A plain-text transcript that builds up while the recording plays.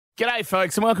G'day,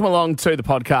 folks, and welcome along to the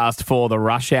podcast for the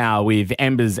Rush Hour with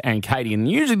Embers and Katie. And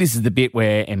usually this is the bit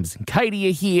where Embers and Katie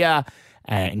are here,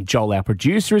 and Joel, our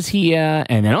producer, is here,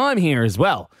 and then I'm here as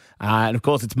well. And, of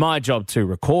course, it's my job to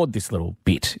record this little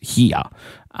bit here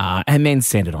and then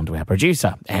send it on to our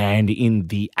producer. And in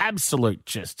the absolute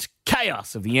just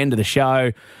chaos of the end of the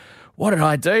show, what did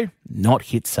I do? Not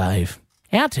hit save.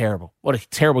 How terrible. What a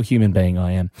terrible human being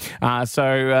I am.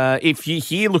 So if you're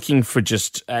here looking for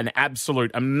just an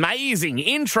absolute amazing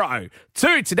intro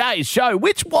to today's show,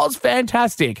 which was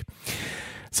fantastic,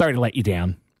 sorry to let you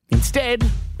down. Instead, we're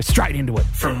straight into it.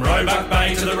 From Roebuck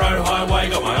Bay to the Roe Highway,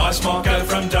 got my ice mocha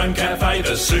from Dome Cafe,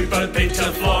 the Super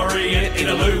Pizza Floriet,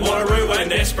 Inaloo, Wanneroo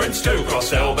and Esperance too,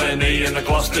 across Albany and the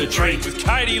Gloucester Treat with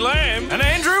Katie Lamb and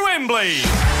Andrew Embley.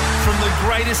 From the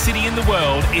greatest city in the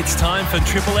world, it's time for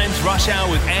Triple M's Rush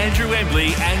Hour with Andrew Embley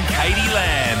and Katie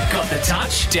Lamb. Got the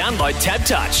touch? Download Tab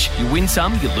Touch. You win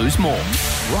some, you lose more.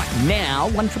 Right now,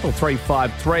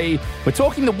 133353, we're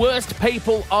talking the worst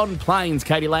people on planes,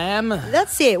 Katie Lamb.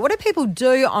 That's it. What do people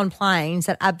do on planes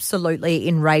that absolutely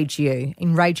enrage you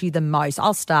the most?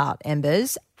 I'll start,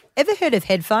 Embers. Ever heard of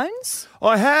headphones?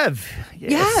 I have.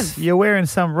 Yes. You have? You're wearing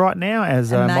some right now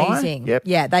as mine. Amazing. Yep.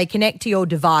 Yeah, they connect to your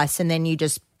device and then you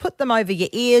just put them over your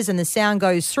ears and the sound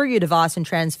goes through your device and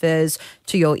transfers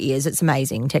to your ears. It's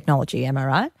amazing technology, am I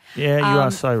right? Yeah, you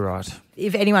are so right.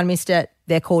 If anyone missed it,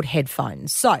 they're called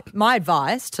headphones. So my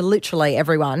advice to literally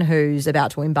everyone who's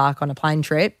about to embark on a plane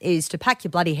trip is to pack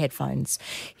your bloody headphones.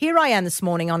 Here I am this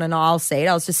morning on an aisle seat.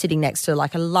 I was just sitting next to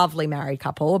like a lovely married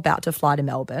couple about to fly to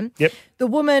Melbourne. Yep. The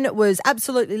woman was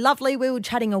absolutely lovely. We were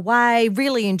chatting away,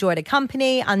 really enjoyed her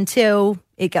company until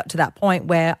it got to that point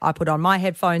where I put on my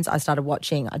headphones, I started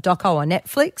watching a doco on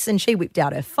Netflix and she whipped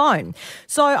out her phone.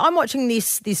 So I'm watching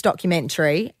this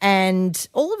documentary and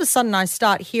all of a sudden I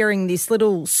start hearing this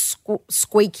little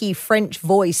squeaky French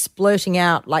voice blurting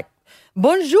out like,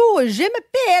 "Bonjour, je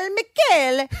m'appelle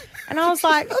Michael." And I was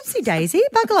like, oopsie daisy,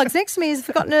 Bugalug's next to me has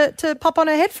forgotten to pop on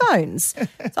her headphones. So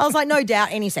I was like, no doubt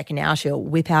any second now she'll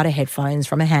whip out her headphones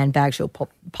from her handbag, she'll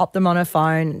pop them on her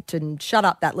phone to shut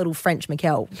up that little French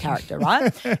Michael character,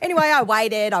 right? Anyway, I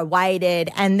waited,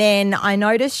 and then I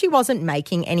noticed she wasn't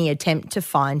making any attempt to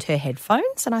find her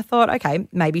headphones. And I thought, okay,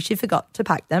 maybe she forgot to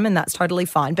pack them and that's totally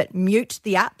fine, but mute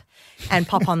the app and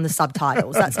pop on the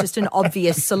subtitles. That's just an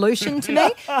obvious solution to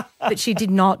me. But she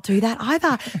did not do that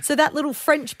either. So that little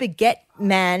French baguette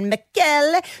man,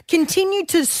 Michael, continued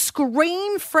to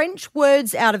scream French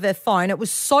words out of her phone. It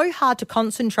was so hard to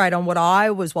concentrate on what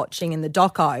I was watching in the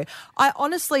doco. I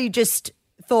honestly just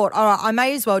thought, all right, I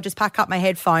may as well just pack up my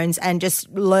headphones and just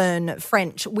learn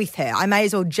French with her. I may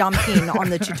as well jump in on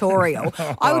the tutorial.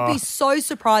 I would be so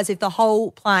surprised if the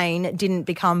whole plane didn't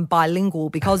become bilingual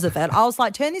because of it. I was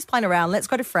like, turn this plane around, let's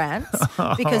go to France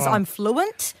because I'm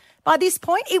fluent. By this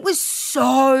point, it was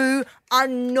so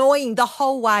annoying the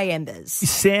whole way, Embers. It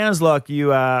sounds like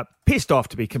you are pissed off,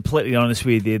 to be completely honest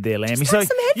with you there, Lammy. Just some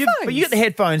headphones. But you got the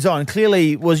headphones on.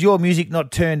 Clearly, was your music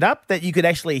not turned up that you could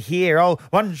actually hear, oh,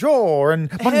 bonjour and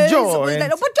bonjour.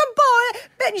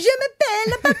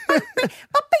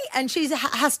 And she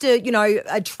has to,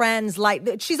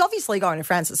 translate. She's obviously going to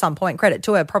France at some point. Credit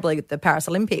to her, probably the Paris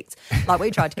Olympics, like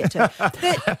we tried to get to.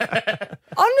 But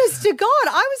honest to God,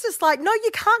 I was just like, no,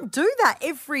 you can't do that.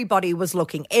 Everybody was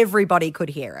looking. Everybody could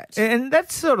hear it. And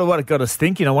that's sort of what it got us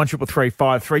thinking on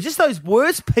 133353. Just those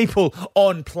worst people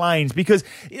on planes, because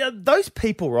those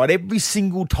people, right, every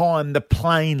single time the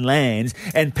plane lands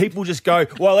and people just go,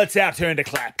 well, it's our turn to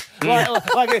clap.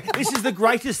 Like this is the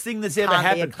greatest thing that's ever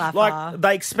happened. Like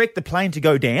they expect the plane to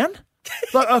go down?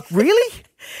 Like really?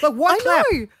 Like why clap?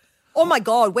 I know. Oh, my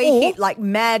God. We hit like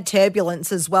mad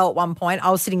turbulence as well at one point. I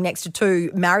was sitting next to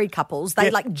two married couples. They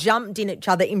jumped in each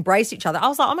other, embraced each other. I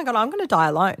was like, oh, my God, I'm going to die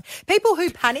alone. People who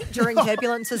panic during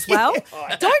turbulence as well,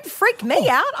 don't freak me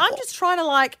out. I'm just trying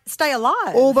to stay alive.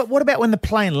 Oh, but what about when the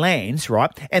plane lands,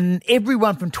 right, and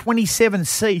everyone from 27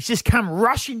 seats just come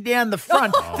rushing down the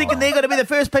front thinking they're going to be the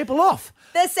first people off?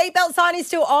 Their seatbelt sign is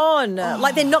still on.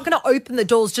 Like they're not going to open the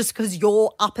doors just because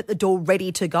you're up at the door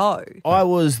ready to go. I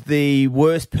was the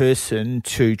worst person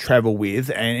to travel with,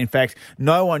 and in fact,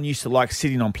 no one used to like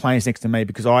sitting on planes next to me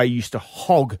because I used to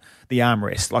hog the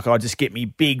armrest. Like I'd just get me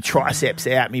big triceps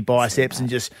out, me biceps, and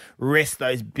just rest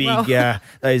those big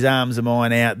those arms of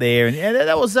mine out there. And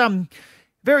that was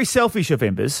very selfish of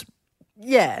Embers.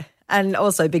 Yeah. And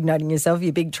also big noting yourself,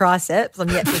 your big triceps. I'm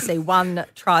yet to see one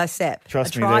tricep.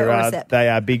 Trust me, they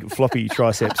are big floppy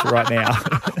triceps right now.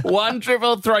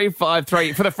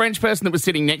 133353. For the French person that was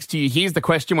sitting next to you, here's the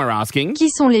question we're asking. Qui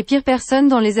sont les pires personnes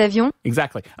dans les avions?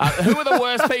 Exactly. Who are the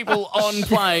worst people on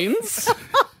planes?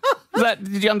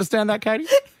 Did you understand that, Katie?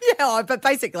 Oh, but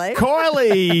basically.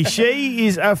 Kylie, she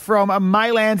is from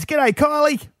Maylands. G'day,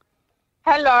 Kylie.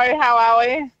 Hello, how are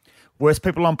we? Worst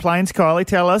people on planes, Kylie,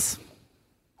 tell us.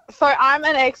 So I'm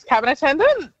an ex-cabin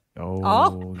attendant.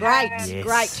 Oh, great. yes.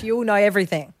 Great. You'll know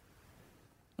everything.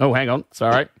 Oh, hang on.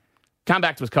 Sorry. Come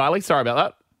back to us, Kylie. Sorry about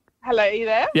that. Hello, are you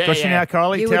there? Yeah, Question now,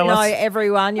 Kylie, You would tell know us.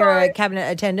 everyone. You're a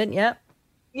cabinet attendant, yeah?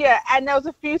 Yeah, and there was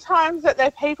a few times that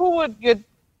you'd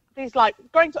like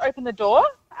going to open the door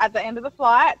at the end of the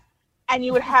flight, and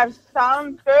you would have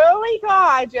some burly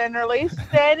guy generally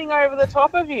standing over the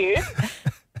top of you.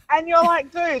 And you're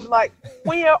like, dude, like,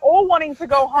 we are all wanting to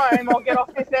go home or get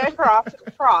off this aircraft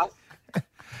trust.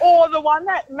 Or the one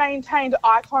that maintained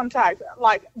eye contact,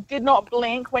 like, did not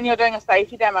blink when you're doing a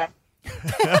safety demo.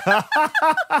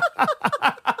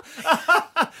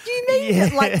 Do you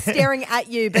mean like staring at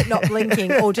you but not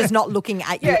blinking, or just not looking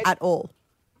at you at all?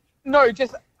 No,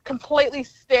 just completely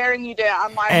staring you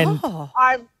down. Like,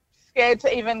 I'm scared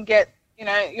to even get,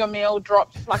 your meal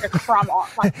dropped like a crumb on.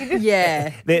 Like, you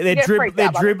just, They're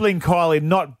dribbling Kylie,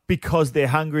 not because they're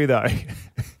hungry, though.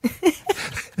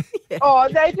 Oh,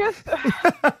 they're just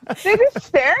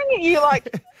staring at you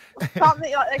like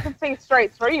something like they can see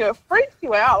straight through you. It freaks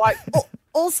you out. Like,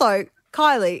 Also,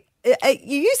 Kylie, are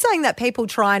you saying that people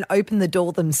try and open the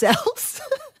door themselves?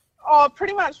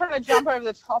 pretty much trying to jump over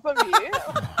the top of you.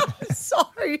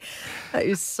 Sorry. That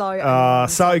is so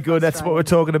so good. That's what we're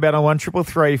talking about on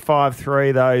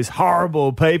 133353. Those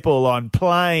horrible people on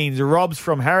planes. Rob's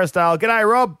from Harrisdale. G'day,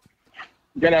 Rob.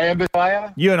 G'day, Amber. Are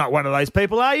you? You're not one of those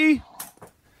people, are you?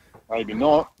 Maybe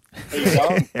not. How you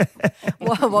going?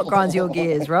 What grinds your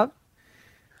gears, Rob?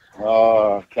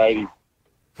 Oh, Katie.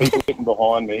 People getting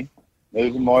behind me,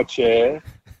 moving my chair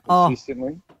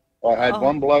consistently. I had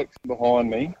one bloke behind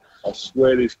me. I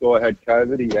swear this guy had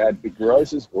COVID. He had the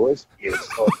grossest voice. He was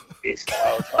like this the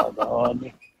whole time behind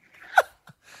me.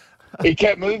 He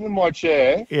kept moving my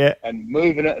chair and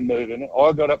moving it and moving it.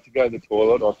 I got up to go to the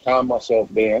toilet. I calmed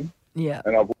myself down. Yeah.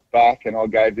 And I walked back and I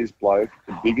gave this bloke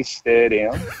the biggest stare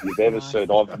down you've ever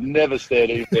seen. I've never stared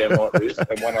him down like this.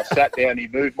 And when I sat down, he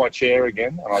moved my chair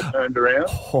again and I turned around.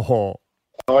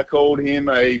 I called him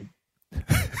a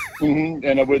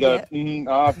and with a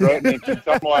after it, and if you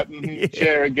come my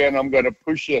chair again, I'm going to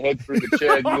push your head through the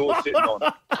chair you're sitting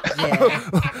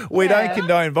on. We don't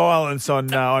condone violence on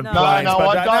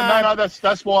planes.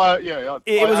 That's why.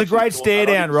 It was a great stare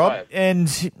down, Rob. And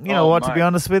you know what? Mate. To be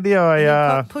honest with you,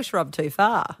 I push Rob too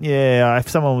far. Yeah, if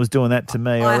someone was doing that to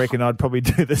me, I reckon I'd probably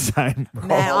do the same.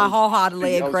 Man, I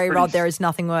wholeheartedly agree, Rob. There is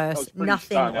nothing worse.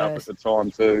 Nothing worse. At the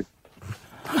time too.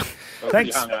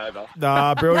 Thanks.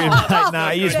 Brilliant, mate.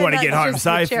 No, you just want to get home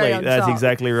safely. That's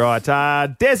exactly right.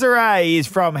 Desiree is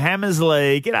from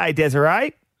Hammersley. G'day,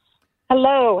 Desiree.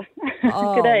 Hello.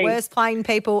 G'day. Worst plane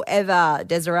people ever.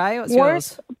 Desiree, what's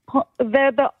yours?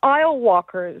 They're the aisle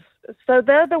walkers. So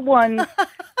they're the ones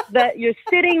that you're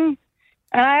sitting,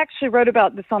 and I actually wrote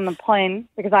about this on the plane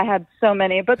because I had so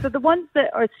many, but they're the ones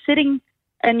that are sitting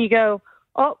and you go,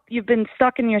 oh, you've been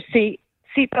stuck in your seat,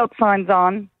 seatbelt signs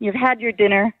on, you've had your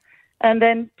dinner, and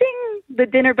then ding, the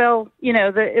dinner bell,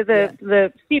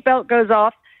 the seatbelt goes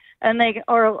off, and they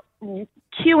are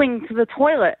queuing to the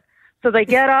toilet. So they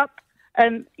get up,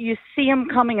 and you see them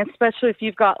coming, especially if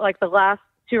you've got like the last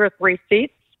 2 or 3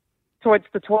 seats towards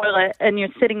the toilet, and you're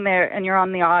sitting there, and you're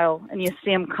on the aisle, and you see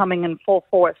them coming in full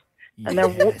force. And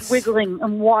they're wiggling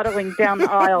and waddling down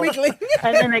the aisle.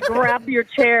 And then they grab your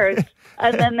chairs,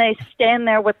 and then they stand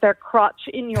there with their crotch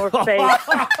in your face.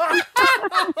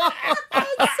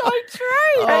 That's so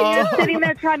true. And you're sitting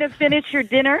there trying to finish your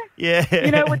dinner,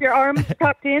 with your arms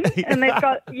tucked in, and they've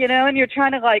got, and you're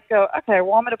trying to like go, okay,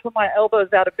 well, I'm going to put my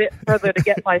elbows out a bit further to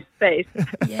get my space.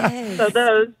 Yes. So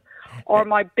those are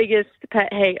my biggest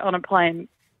pet hate on a plane.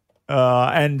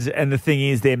 And the thing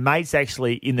is, their mate's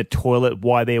actually in the toilet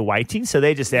while they're waiting, so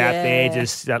they're just out there,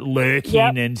 just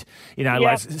lurking and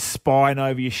like spying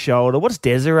over your shoulder. What's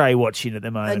Desiree watching at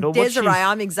the moment? And Desiree,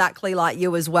 I'm exactly like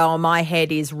you as well. My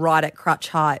head is right at crutch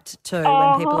height too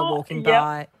when people are walking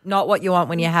by. Not what you want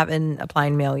when you're having a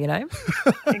plain meal,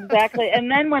 Exactly.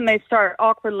 And then when they start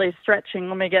awkwardly stretching,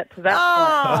 let me get to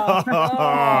that point.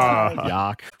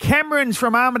 Yuck. Cameron's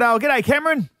from Armidale. G'day,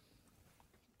 Cameron.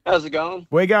 How's it going?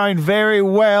 We're going very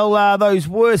well. Those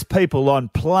worst people on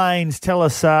planes, tell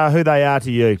us who they are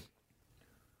to you.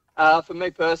 For me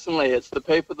personally, it's the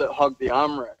people that hog the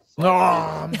armrest.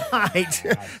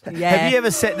 Mate. Have you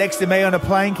ever sat next to me on a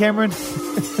plane, Cameron?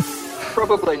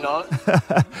 Probably not.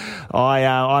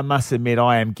 I must admit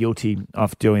I am guilty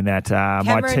of doing that.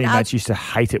 My teammates used to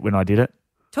hate it when I did it.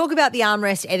 Talk about the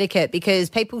armrest etiquette, because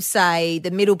people say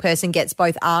the middle person gets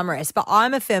both armrests, but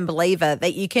I'm a firm believer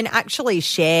that you can actually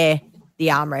share the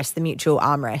armrest, the mutual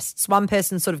armrests. One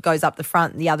person sort of goes up the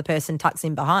front and the other person tucks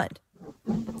in behind.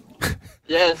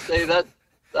 Yeah, see, that's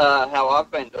how I've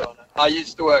been doing it. I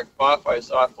used to work FIFO,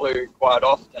 so I flew quite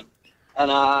often. And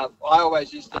I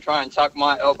always used to try and tuck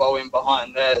my elbow in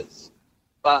behind theirs.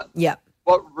 But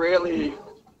what really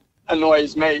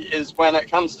annoys me is when it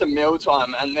comes to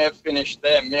mealtime and they've finished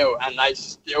their meal and they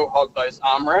still hog those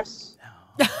armrests,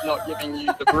 not giving you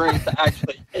the room to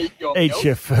actually eat your meal. Eat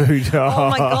your food. Oh,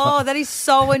 my God, that is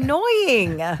so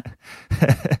annoying.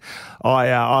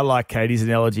 I like Katie's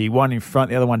analogy. One in front,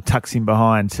 the other one tucks in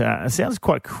behind. It sounds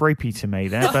quite creepy to me,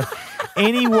 that. But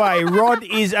anyway, Rod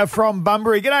is from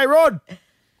Bunbury. G'day, Rod.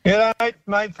 G'day,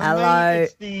 mate. For Hello. me,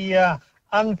 it's the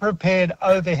unprepared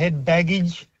overhead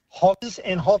baggage hoppers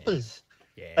and hoppers.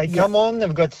 They come on,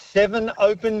 they've got 7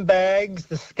 open bags,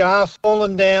 the scarf's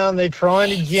fallen down, they're trying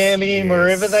to jam it in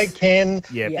wherever they can,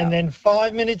 and then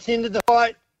 5 minutes into the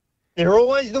fight, they're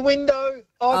always the window.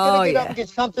 Got to get up and get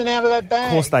something out of that bag.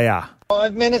 Of course they are.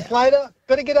 5 minutes later,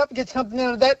 got to get up and get something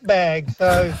out of that bag.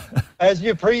 So, as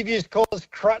your previous callers,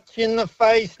 crutch in the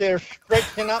face, they're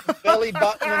stretching up belly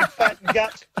button and fat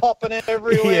guts popping out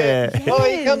everywhere. Yeah. Oh,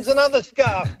 here comes another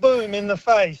scarf, boom, in the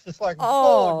face. It's like,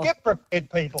 get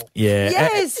prepared, people. Yeah.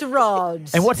 Yes, Rod.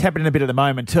 And what's happening a bit at the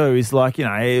moment too is like,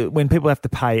 when people have to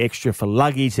pay extra for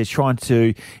luggage, they're trying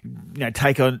to,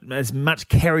 take on as much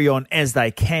carry-on as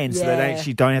they can so they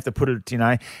actually don't have to put it,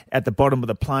 at the bottom of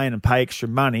the plane and pay extra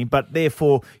money. But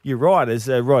therefore, you're right, as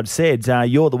Rod said,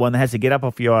 you're the one that has to get up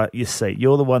off your seat.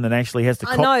 You're the one that actually has to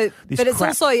I know, this but it's crap.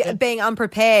 also being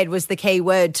unprepared was the key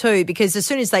word too, because as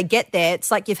soon as they get there, it's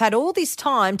like you've had all this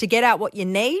time to get out what you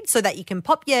need so that you can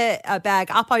pop your bag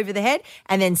up over the head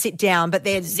and then sit down. But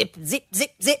they're zip, zip,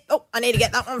 zip, zip. Oh, I need to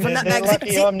get that one from that bag. Zip,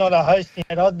 Lucky zip. I'm not a host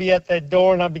yet. I'd be at that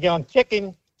door and I'd be going,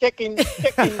 checking.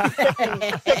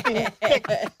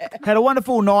 Had a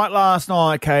wonderful night last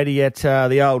night, Katie, at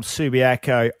the old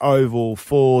Subiaco Oval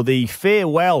for the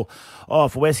farewell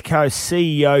of West Coast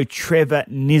CEO Trevor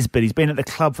Nisbett. He's been at the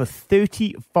club for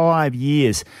 35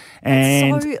 years.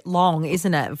 And it's so long,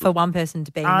 isn't it, for one person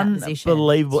to be in that position?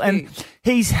 Unbelievable. And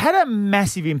he's had a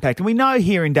massive impact. And we know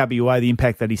here in WA the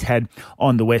impact that he's had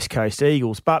on the West Coast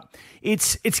Eagles. But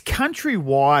it's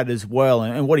countrywide as well.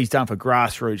 And what he's done for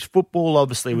grassroots football,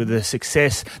 obviously, with the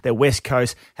success that West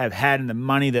Coast have had and the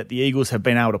money that the Eagles have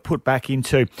been able to put back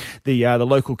into the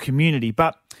local community.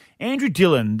 But Andrew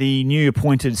Dillon, the new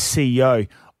appointed CEO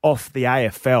of the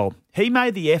AFL, he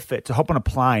made the effort to hop on a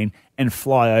plane and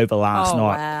fly over last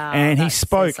night. Wow. And he That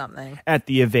spoke says something. at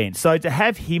the event. So to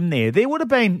have him there would have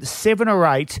been 7 or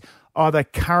 8 either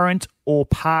current or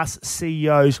past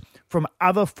CEOs from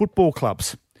other football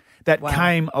clubs that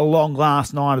came along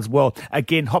last night as well.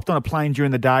 Again, hopped on a plane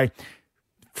during the day,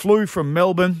 flew from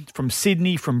Melbourne, from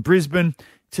Sydney, from Brisbane,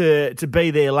 to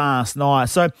be there last night.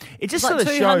 So it just Like sort of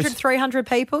 200, shows 300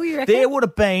 people, you reckon? there would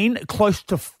have been close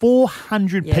to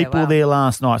 400 people there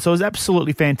last night. So it was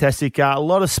absolutely fantastic. A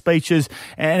lot of speeches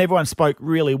and everyone spoke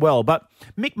really well. But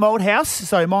Mick Malthouse,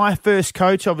 so my first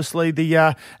coach, obviously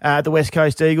the West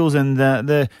Coast Eagles and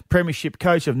the premiership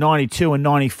coach of 92 and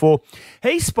 94,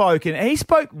 he spoke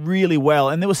really well.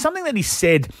 And there was something that he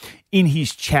said in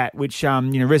his chat, which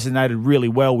resonated really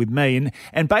well with me,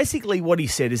 and basically what he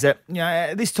said is that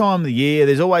at this time of the year,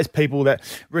 there's always people that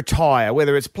retire,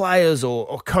 whether it's players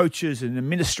or coaches and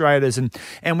administrators,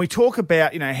 and we talk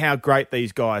about how great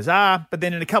these guys are, but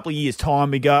then in a couple of years' time,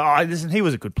 we go, oh, listen, he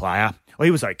was a good player, or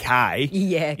he was okay.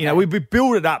 Yeah, we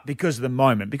build it up because of the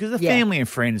moment, because the family and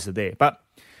friends are there, but.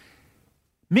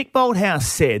 Mick Malthouse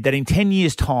said that in 10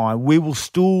 years' time, we will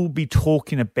still be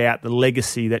talking about the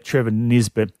legacy that Trevor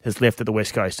Nisbett has left at the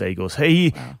West Coast Eagles.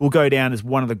 He will go down as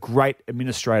one of the great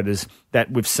administrators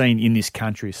that we've seen in this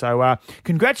country. So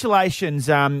congratulations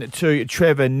to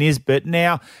Trevor Nisbett.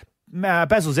 Now,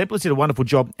 Basil Zeppelin did a wonderful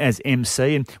job as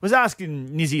MC and was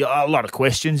asking Nizzy a lot of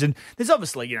questions. And there's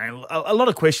obviously, a lot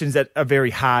of questions that are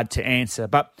very hard to answer.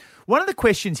 But one of the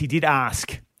questions he did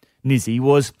ask Nizzy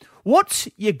was, what's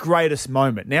your greatest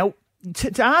moment? Now,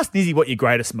 to ask Nizzy what your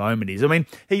greatest moment is, I mean,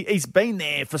 he's been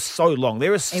there for so long.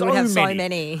 There are so many. So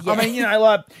many. Yeah. I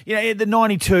mean, the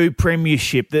 92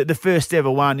 premiership, the first ever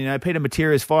one, Peter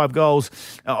Materia's 5 goals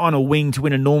on a wing to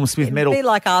win a Norm Smith medal. It'd be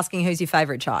like asking who's your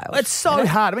favourite child. It's so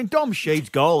hard. I mean, Dom Sheed's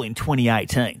goal in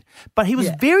 2018. But he was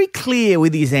very clear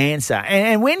with his answer.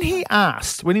 And when he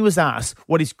was asked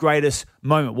what his greatest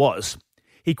moment was,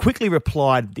 he quickly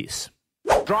replied this.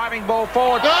 Driving ball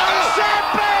forward. Oh,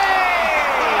 Seppi!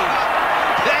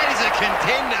 That is a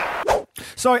contender.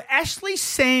 So Ashley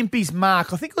Sampy's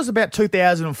mark, I think it was about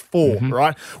 2004,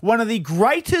 right? One of the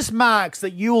greatest marks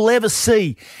that you'll ever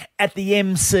see at the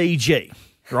MCG,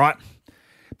 right?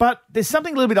 But there's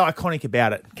something a little bit iconic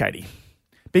about it, Katie,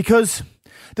 because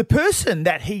the person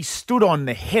that he stood on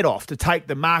the head off to take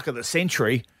the mark of the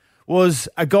century was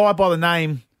a guy by the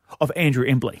name of Andrew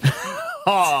Embley.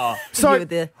 So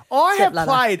I have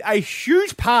played a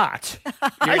huge part,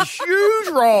 a huge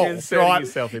role,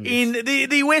 right, in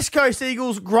the West Coast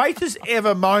Eagles' greatest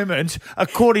ever moment,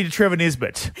 according to Trevor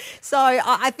Nisbet. So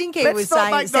I think he was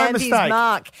saying Sampy's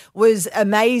mark was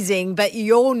amazing, but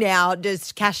you're now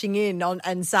just cashing in on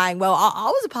and saying, well,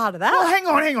 I was a part of that. Well, hang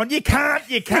on. You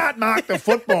can't mark the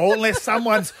football unless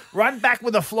someone's run back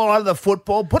with a fly to the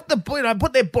football, put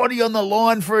their body on the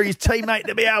line for his teammate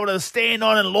to be able to stand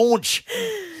on and launch.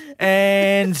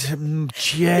 And,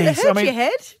 jeez. It hurt your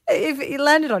head? If it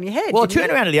landed on your head. Well, I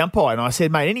turned around to the umpire and I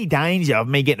said, mate, any danger of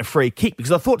me getting a free kick?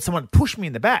 Because I thought someone pushed me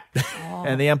in the back.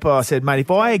 And the umpire said, mate,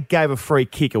 if I gave a free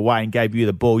kick away and gave you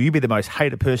the ball, you'd be the most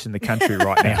hated person in the country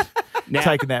right now.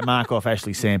 Taking that mark off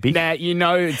Ashley Sampy. Now, you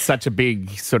know it's such a big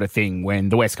sort of thing when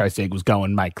the West Coast Eagles go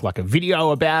and make like a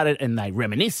video about it and they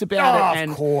reminisce about it.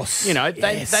 And, of course. You know,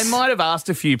 they might have asked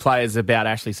a few players about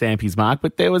Ashley Sampy's mark,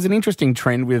 but there was an interesting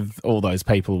trend with all those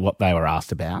people, what they were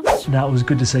asked about. No, it was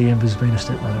good to see Embers being a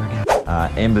stepladder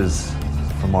again. Embers,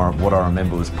 from what I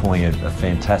remember, was pulling a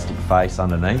fantastic face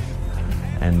underneath.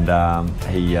 And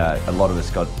a lot of us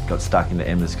got stuck into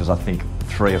Embers because I think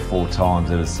 3 or 4 times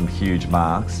there was some huge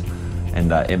marks and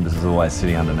Embers was always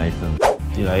sitting underneath them.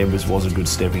 You know, Embers was a good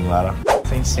stepping ladder. I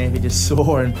think Sampy just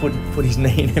saw and put his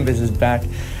knee in Embers' back.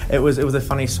 It was a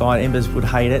funny sight. Embers would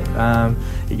hate it.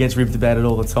 He gets ribbed about it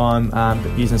all the time.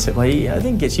 But using a step ladder, I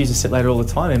think he gets used a step ladder all the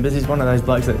time. Embers is one of those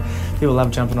blokes that people love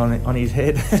jumping on his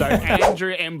head. So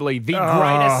Andrew Embley, the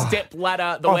greatest step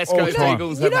ladder the West Coast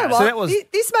Eagles have had. You know what?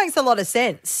 This makes a lot of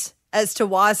sense as to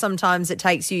why sometimes it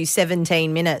takes you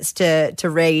 17 minutes to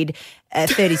read a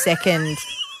 30-second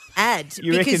ad,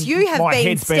 because you have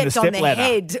been stepped on the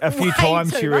head a few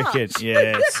times, you reckon?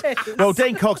 Yes. Well,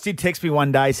 Dean Cox did text me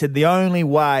one day, said the only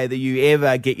way that you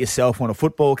ever get yourself on a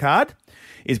football card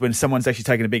is when someone's actually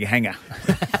taken a big hanger.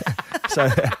 So,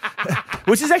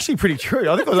 which is actually pretty true.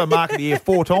 I think I was on mark of the year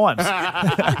 4 times.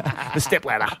 The step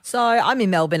ladder. So I'm in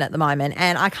Melbourne at the moment,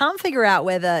 and I can't figure out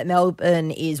whether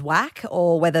Melbourne is whack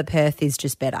or whether Perth is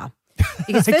just better.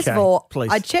 Because first of all,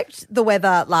 I checked the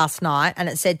weather last night and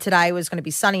it said today was going to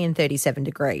be sunny and 37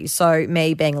 degrees. So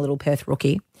me being a little Perth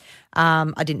rookie,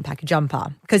 I didn't pack a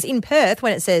jumper. Because in Perth,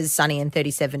 when it says sunny and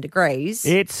 37 degrees,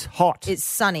 it's hot. It's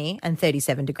sunny and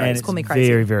 37 degrees. And it's Call me crazy.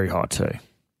 Very, very hot too.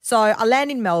 So I land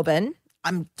in Melbourne.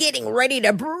 I'm getting ready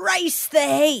to brace the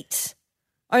heat,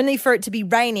 only for it to be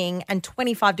raining and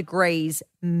 25 degrees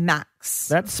max.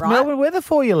 That's Melbourne weather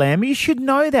for you, Lamb. You should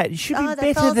know that. You should be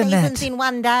better than that. Seasons in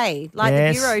one day. Like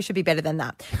the Bureau should be better than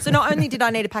that. So not only did I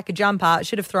need to pack a jumper, I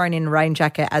should have thrown in a rain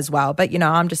jacket as well. But, you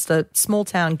know, I'm just a small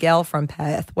town girl from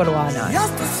Perth. What do I know?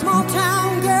 Just a small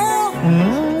town girl.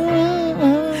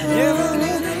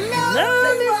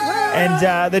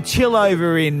 And the chill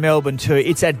over in Melbourne too,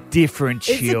 it's a different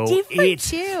chill. It's a different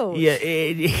chill. Yeah,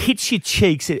 it hits your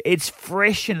cheeks. It's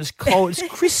fresh and it's cold. It's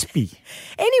crispy.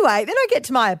 Anyway, then I get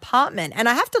to my apartment and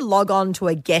I have to log on to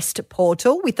a guest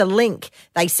portal with a link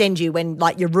they send you when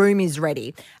like your room is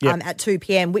ready at 2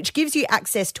 p.m, which gives you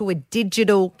access to a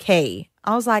digital key.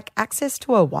 I was like, access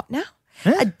to a what now?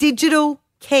 Huh? A digital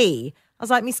key. I was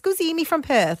like, Miss Guzzy, me from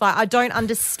Perth. Like, I don't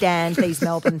understand these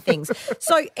Melbourne things.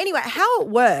 So anyway, how it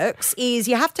works is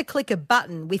you have to click a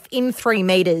button within 3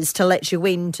 meters to let you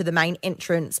into the main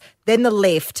entrance, then the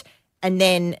lift, and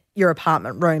then your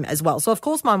apartment room as well. So, of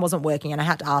course, mine wasn't working and I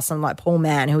had to ask some, like, poor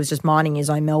man who was just minding his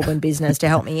own Melbourne business to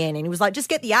help me in. And he was like, just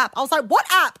get the app. I was like, what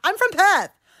app? I'm from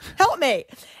Perth. Help me.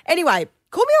 Anyway,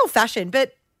 call me old-fashioned,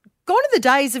 but gone are the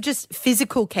days of just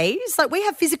physical keys. Like we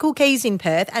have physical keys in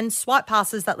Perth and swipe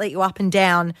passes that let you up and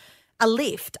down a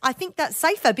lift. I think that's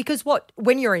safer because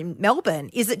when you're in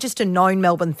Melbourne, is it just a known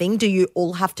Melbourne thing? Do you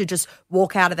all have to just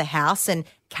walk out of the house and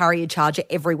carry a charger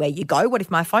everywhere you go? What if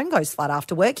my phone goes flat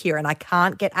after work here and I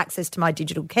can't get access to my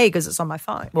digital key because it's on my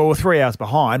phone? Well, we're 3 hours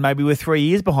behind. Maybe we're 3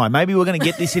 years behind. Maybe we're going to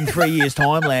get this in 3 years'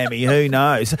 time, Lammy. Who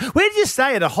knows? Where did you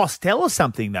stay? At a hostel or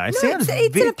something, though? No, it's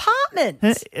an apartment.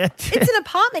 It's an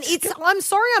apartment. I'm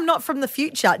sorry I'm not from the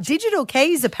future. Digital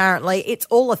keys, apparently, it's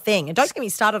all a thing. And don't get me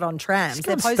started on trams.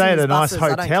 They're posing stay at as a nice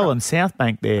buses. hotel in South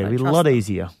Bank there. It'll be a lot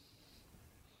easier.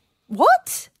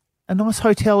 What? a nice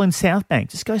hotel in South Bank.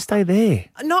 Just go stay there.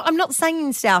 No, I'm not saying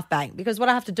in South Bank because what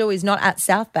I have to do is not at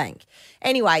South Bank.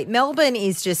 Anyway, Melbourne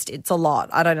is just, it's a lot.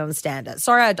 I don't understand it.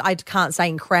 Sorry, I can't stay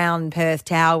in Crown Perth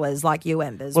Towers like you,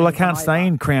 Embers. Well, I can't stay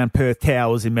in Crown Perth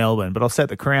Towers in Melbourne, but I'll stay at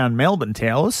the Crown Melbourne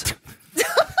Towers.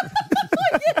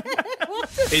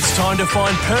 It's time to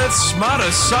find Perth's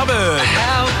smartest suburb.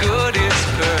 How good is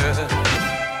Perth?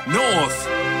 North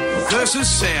versus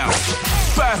South.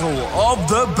 Battle of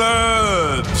the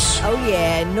Burbs. Oh,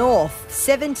 yeah. North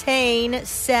 17,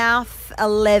 South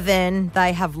 11.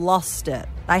 They have lost it.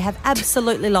 They have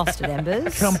absolutely lost it,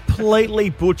 Embers. Completely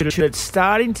butchered it. It's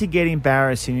starting to get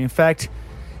embarrassing. In fact,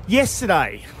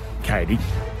 yesterday, Katie,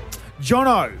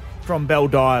 Jono from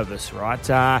Baldivis,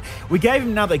 right? We gave him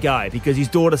another go because his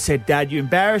daughter said, Dad, you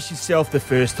embarrassed yourself the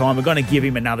first time. We're going to give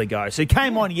him another go. So he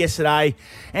came on yesterday,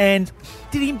 and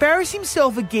did he embarrass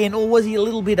himself again, or was he a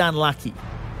little bit unlucky?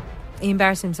 He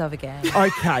embarrassed himself again.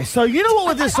 Okay, so you know what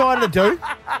we've decided to do?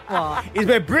 What? Is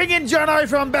we're bringing Jono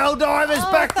from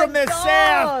Baldivis back from the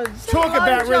south. Talk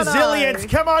about Jono. resilience.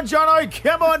 Come on, Jono,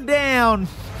 come on down.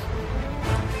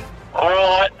 All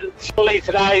right, surely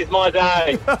today is my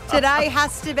day. Today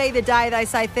has to be the day they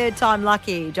say third time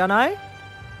lucky, Jono.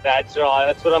 That's right,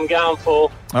 that's what I'm going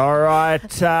for. All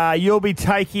right, you'll be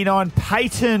taking on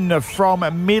Peyton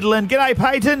from Midland. G'day,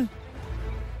 Peyton.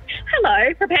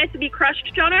 Hello, prepared to be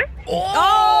crushed, Jono?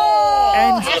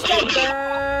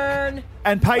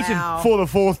 And Peyton, Wow. for the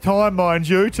fourth time, mind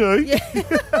you, too.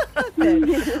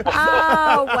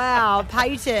 Oh, wow.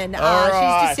 Peyton. All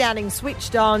right. She's just sounding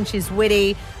switched on. She's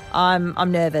witty.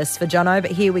 I'm nervous for Jono,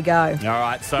 but here we go. All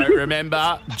right, so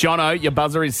remember, Jono, your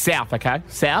buzzer is south, okay?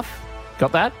 South.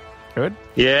 Got that? Good.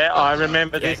 Yeah, I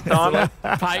remember this time.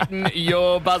 Peyton,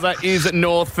 your buzzer is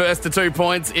north. First to 2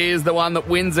 points is the one that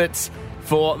wins it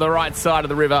for the right side of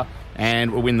the river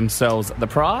and will win themselves the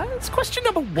prize. Question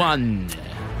number 1.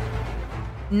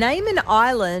 Name an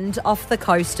island off the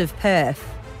coast of Perth.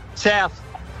 South.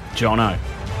 Jono.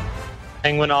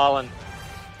 Penguin Island.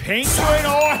 Penguin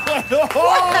Island. Oh,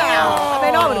 Wow. I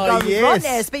mean, I would have gone with yes.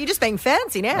 Rottnest, but you're just being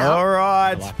fancy now. All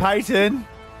right, Peyton.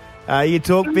 You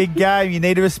talk big game. You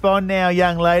need to respond now,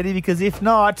 young lady, because if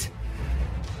not,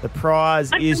 the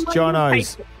prize is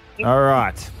Jono's. All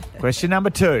right. Question number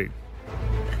 2.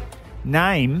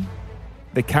 Name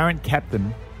the current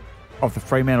captain of the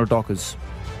Fremantle Dockers.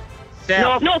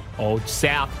 South. North. Oh,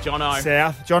 south, Jono.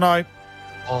 South. Jono.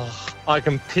 Oh, I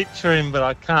can picture him, but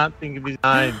I can't think of his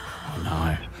name. Oh,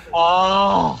 no.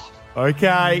 Oh.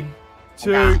 Okay.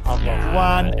 2,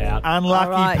 1. out. Unlucky, All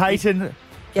right. Peyton.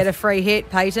 Get a free hit,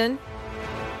 Peyton.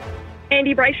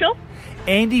 Andy Brayshaw.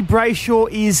 Andy Brayshaw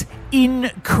is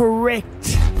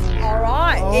incorrect. All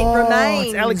right. It remains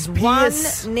it's Alex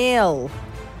Pearce. 1-0.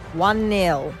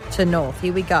 1-0 to North.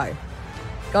 Here we go.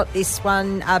 Got this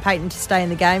one, Peyton, to stay in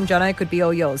the game. Jono, could be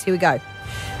all yours. Here we go.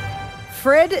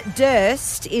 Fred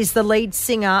Durst is the lead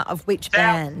singer of which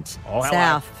band? Oh, hello.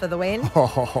 South for the win.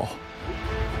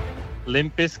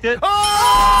 Limp Bizkit.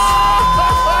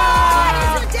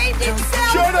 He's redeemed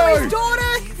himself. Jono. His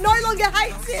daughter no longer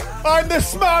hates him. I'm the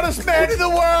smartest man in the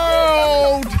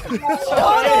world.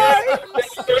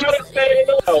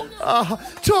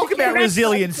 Talk about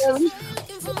resilience.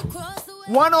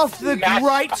 One of the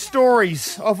great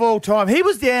stories of all time. He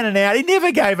was down and out. He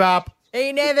never gave up.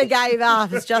 He never gave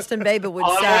up, as Justin Bieber would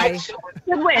say.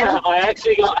 I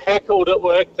actually got heckled at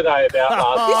work today about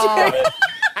last night.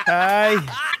 Hey.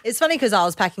 It's funny because I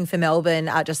was packing for Melbourne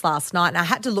just last night and I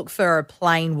had to look for a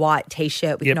plain white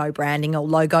T-shirt with no branding or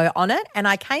logo on it, and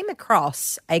I came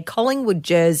across a Collingwood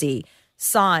jersey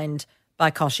signed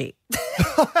by Koshi. And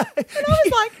I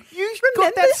was like, you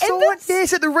got that store?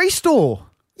 Yes, at the Restore.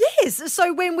 Yes.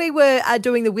 So when we were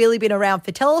doing the wheelie bin around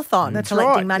for telethon,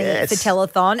 collecting money for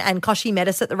telethon, and Koshi met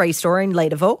us at the Restore in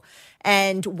Leederville,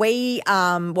 and we,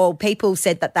 people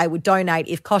said that they would donate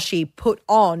if Koshi put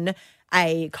on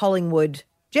a Collingwood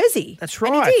jersey. That's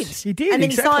right. And he did. He did, And then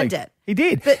exactly. he signed it. He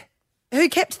did. But who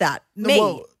kept that? Me.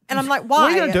 Well, and I'm like, why?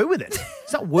 What are you going to do with it?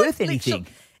 It's not worth anything.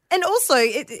 And also,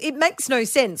 it makes no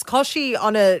sense. Koshi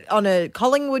on a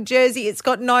Collingwood jersey, it's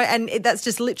got that's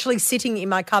just literally sitting in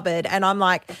my cupboard. And I'm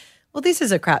like, well, this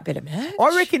is a crap bit of merch.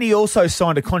 I reckon he also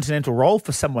signed a continental roll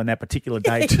for someone that particular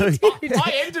day too.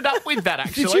 I ended up with that,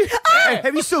 actually. Did you?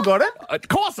 Have you still got it? Of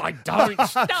course I don't. No,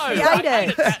 He ate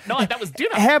it. that night. That was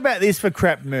dinner. How about this for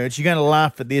crap merch? You're going to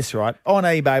laugh at this, right? On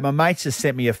eBay, my mate just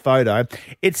sent me a photo.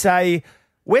 It's a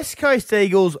West Coast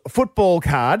Eagles football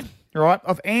card, right,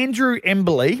 of Andrew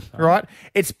Embley, right?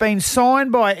 It's been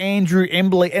signed by Andrew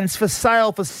Embley and it's for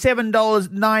sale for $7.95.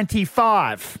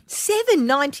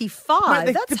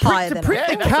 $7.95? That's higher than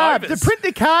I thought. To print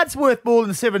the card's worth more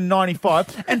than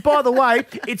 $7.95. And by the way,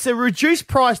 it's a reduced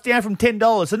price down from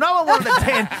 $10. So no one wanted a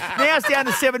 10. Now it's down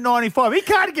to $7.95. He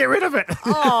can't get rid of it.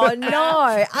 Oh, no.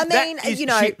 I mean, that is you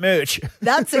know, shit merch.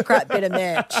 That's a crap bit of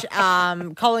merch.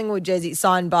 Collingwood jersey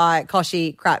signed by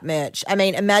Koshy, crap merch. I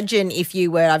mean, imagine if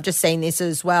you were, I've just seen this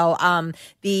as well,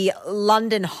 the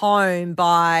London home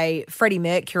by Freddie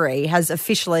Mercury has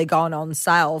officially gone on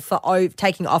sale for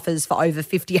taking offers for over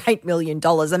 $58 million.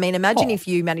 I mean, imagine if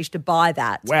you managed to buy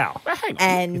that. Wow.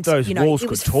 And, if those walls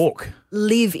could talk.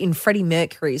 Live in Freddie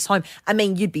Mercury's home. I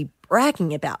mean, you'd be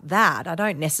bragging about that. I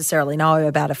don't necessarily know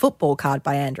about a football card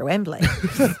by Andrew Embley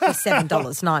for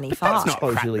 $7.95. I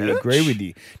totally agree with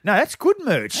you. No, that's good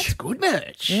merch. That's good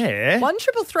merch. Yeah.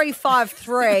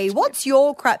 133353. What's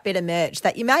your crap bit of merch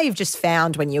that you may have just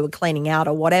found when you were cleaning out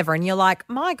or whatever, and you're like,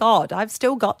 my God, I've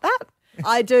still got that?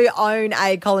 I do own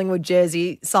a Collingwood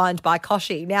jersey signed by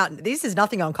Koshy. Now, this is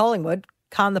nothing on Collingwood.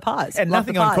 Calm the Pies. And Love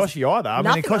nothing the on Pies. Koshy either. I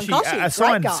Nothing mean, on Koshy. a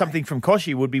signed Great guy. something from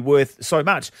Koshy would be worth so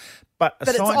much. But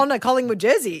it's on a Collingwood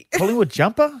jersey. Collingwood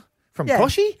jumper from Yeah.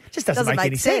 Koshy just doesn't make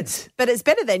any sense. But it's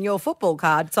better than your football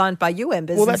card signed by you,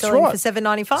 Embers, Well, and that's selling right. for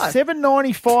 $7.95.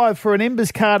 $7.95 for an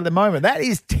Embers card at the moment. That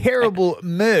is terrible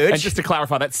merch. And just to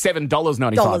clarify, that's $7.95,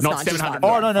 not $700.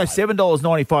 Oh, no,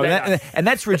 $7.95. And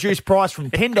that's reduced price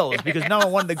from $10 because no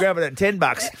one wanted to grab it at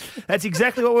 $10. That's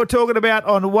exactly what we're talking about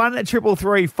on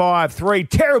 133353.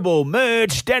 Terrible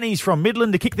merch. Danny's from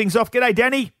Midland to kick things off. G'day,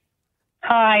 Danny.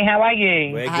 Hi, how are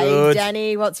you? We're Hey, good.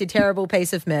 Danny, what's your terrible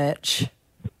piece of merch?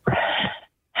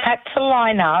 Had to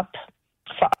line up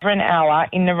for over an hour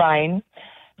in the rain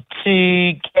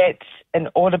to get an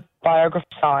autobiography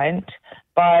signed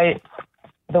by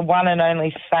the one and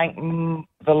only thank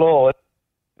the Lord,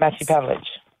 Matthew Pavlich.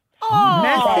 Oh,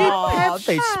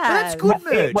 Matthew Pavlich. That's good It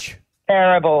was merch.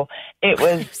 terrible. It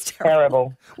was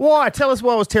terrible. Why? Tell us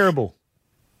why it was terrible.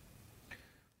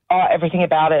 Oh, everything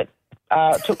about it.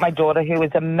 Took my daughter, who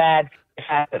was a mad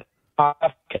fan,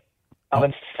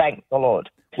 and thank the Lord.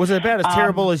 Was it about as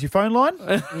terrible as your phone line?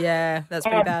 Yeah, that's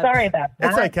pretty bad. Sorry about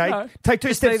that. That's okay. No. Take two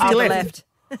Just steps move to your to the left.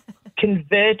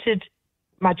 Converted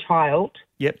my child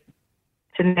Yep.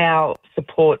 to now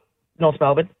support North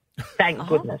Melbourne. Thank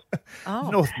goodness.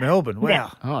 North Melbourne. Wow. Yeah.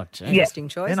 Oh, gee. Interesting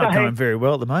choice. They're not going very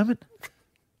well at the moment.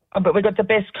 Oh, but we've got the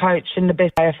best coach and the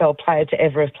best AFL player to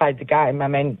ever have played the game. I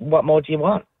mean, what more do you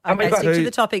want? And Okay, we've got stick to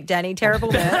the topic, Danny.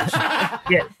 Terrible merch.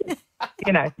 yeah,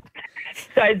 you know.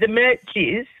 So the merch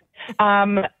is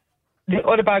the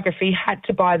autobiography had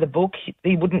to buy the book.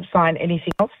 He wouldn't sign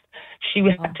anything else. She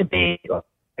had to be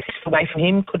away from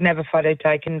him, couldn't have a photo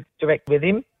taken direct with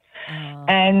him.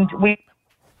 And we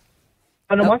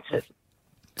want to watch it.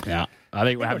 Yeah. I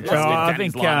think we're having Oh, I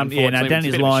think,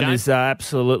 Danny's line is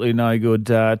absolutely no good.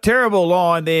 Terrible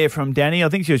line there from Danny. I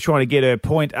think she was trying to get her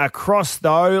point across,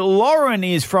 though. Lauren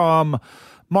is from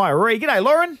Myrie. G'day,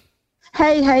 Lauren.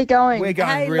 Hey, how you going? We're going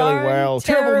Hey, really Lauren, well.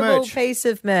 Terrible merch. piece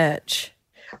of merch.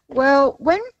 Well,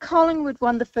 when Collingwood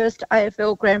won the first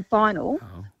AFL Grand Final,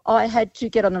 I had to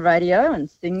get on the radio and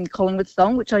sing the Collingwood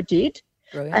song, which I did.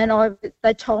 Brilliant. And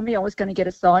they told me I was going to get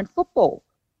a signed football.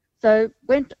 So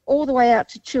went all the way out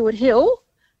to Chewett Hill,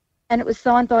 and it was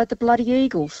signed by the bloody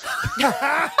Eagles.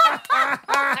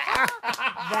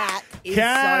 That is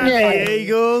Come so the funny.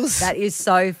 Eagles. That is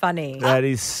so funny. That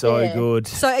is so good.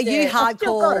 So are you I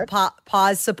still got hardcore it.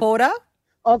 Pies supporter?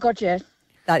 Oh, God, yeah.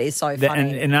 That is so That-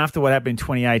 funny. and after what happened in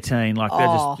 2018, like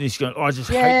Oh. they're just going, I just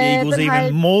hate Yeah, the Eagles but even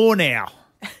hey- more now.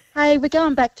 Hey, we're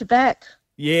going back to back.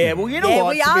 Yeah, well, you know Yeah,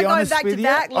 what? we to are be going honest back with to you,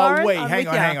 back, Lauren. wait, I'm hang with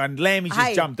on, ya. hang on. Lammy's just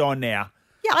Hey. jumped on now.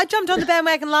 Yeah, I jumped on the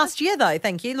bandwagon last year, though.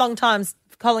 Thank you. Long time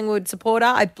Collingwood supporter.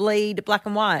 I bleed black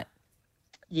and white.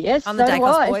 Yes, I'm the so do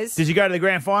Dacos I. boys. Did you go to the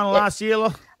grand final last year,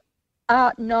 Lo?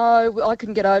 No, I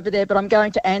couldn't get over there, but I'm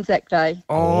going to Anzac Day.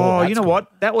 Oh, you know what?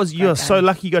 That was you're so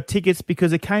lucky you got tickets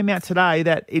because it came out today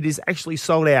that it is actually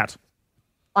sold out.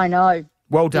 I know.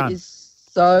 Well done. It is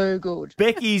so good.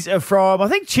 Becky's from I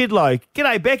think Chidlow.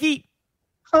 G'day, Becky.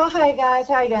 Oh, hey guys,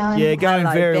 how you going? Yeah, going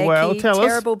Hello, very well. Becky. Tell us.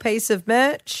 Terrible piece of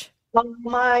merch. Well,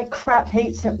 my crap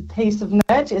piece of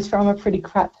merch is from a pretty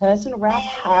crap person, Ralph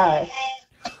Harris.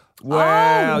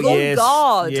 Wow, Oh, good yes.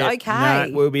 God, Yeah, okay.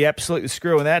 No, we'll be absolutely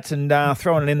screwing that and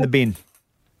throwing it in the bin.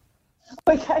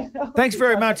 Okay. No, Thanks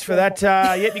very much for that.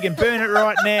 Yep, you can burn it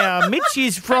right now. Mitch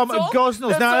is from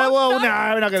Gosnells. No,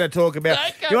 we're not going to talk about.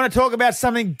 You want to talk about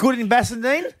something good in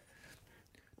Bassendean?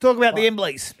 Talk about the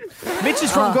Embleys. Mitch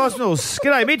is from Gosnells.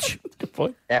 G'day, Mitch. Good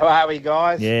point. How are we,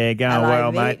 guys? Yeah, going Hello,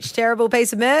 well, Mitch. mate. Terrible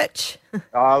piece of merch.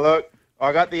 Oh, look,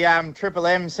 I got the Triple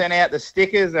M sent out the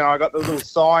stickers, and I got the little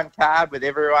sign card with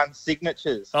everyone's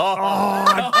signatures.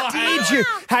 Oh, did you?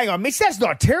 Hang on, Mitch, that's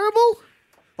not terrible.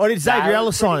 Or did Xavier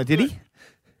Ellis sign it, did he?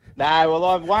 No, well,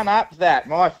 I've one-upped that.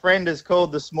 My friend has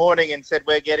called this morning and said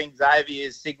we're getting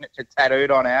Xavier's signature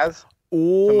tattooed on ours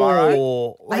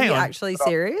tomorrow. Are you actually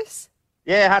serious?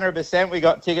 Yeah, 100%. We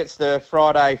got tickets to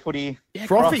Friday footy.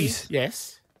 Frothies.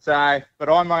 Yes. So, but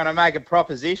I'm going to make a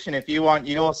proposition if you want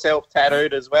yourself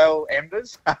tattooed as well,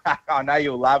 Embers. I know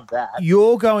you'll love that.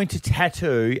 You're going to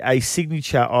tattoo a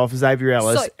signature of Xavier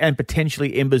Ellis and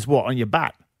potentially Embers what on your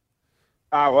butt?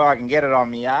 Oh, well, I can get it on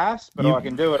my ass, but I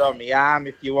can do it on my arm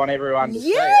if you want everyone to see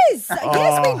it. Yes,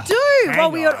 we do.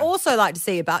 Well, we would also like to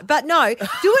see your butt. But no,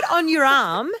 do it on your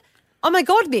arm. Oh, my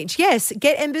God, Mitch, yes.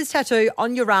 Get Ember's tattoo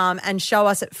on your arm and show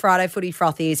us at Friday Footy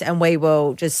Frothies and we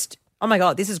will just, oh, my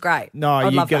God, this is great. No,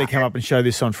 you've got to come up and show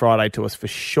this on Friday to us for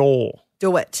sure.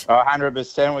 Do it.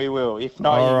 100% we will. If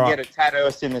not, All you right. can get a tattoo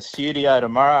us in the studio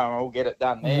tomorrow and we'll get it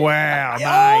done there. Wow, mate.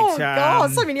 Oh,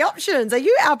 God, so many options. Are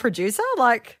you our producer?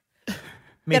 Like,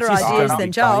 better Mitch, this is ideas gonna than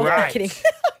be Joel. great. I'm kidding.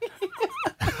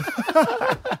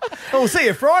 We'll see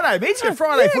you Friday, Mitch. Get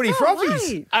Friday Footy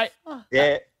Frothies.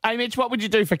 Yeah. Hey, Mitch, what would you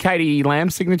do for Katie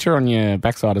Lamb's signature on your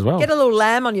backside as well? Get a little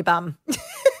lamb on your bum.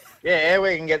 Yeah,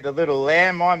 we can get the little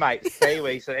lamb. My mate's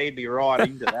Kiwi, so he'd be right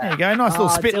into that. There you go. Nice little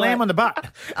spit do lamb it. on the butt.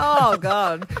 Oh,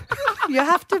 God. You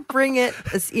have to bring it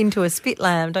into a spit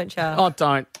lamb, don't you? Oh,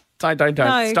 don't.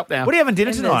 No. Stop now. What are you having dinner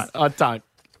Embers. tonight? I don't.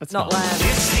 That's Not not. lamb.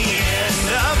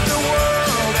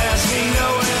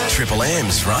 Triple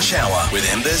M's Rush Hour with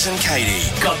Embers and Katie.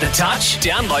 Got the touch?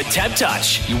 Download Tab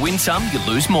Touch. You win some, you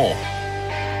lose more.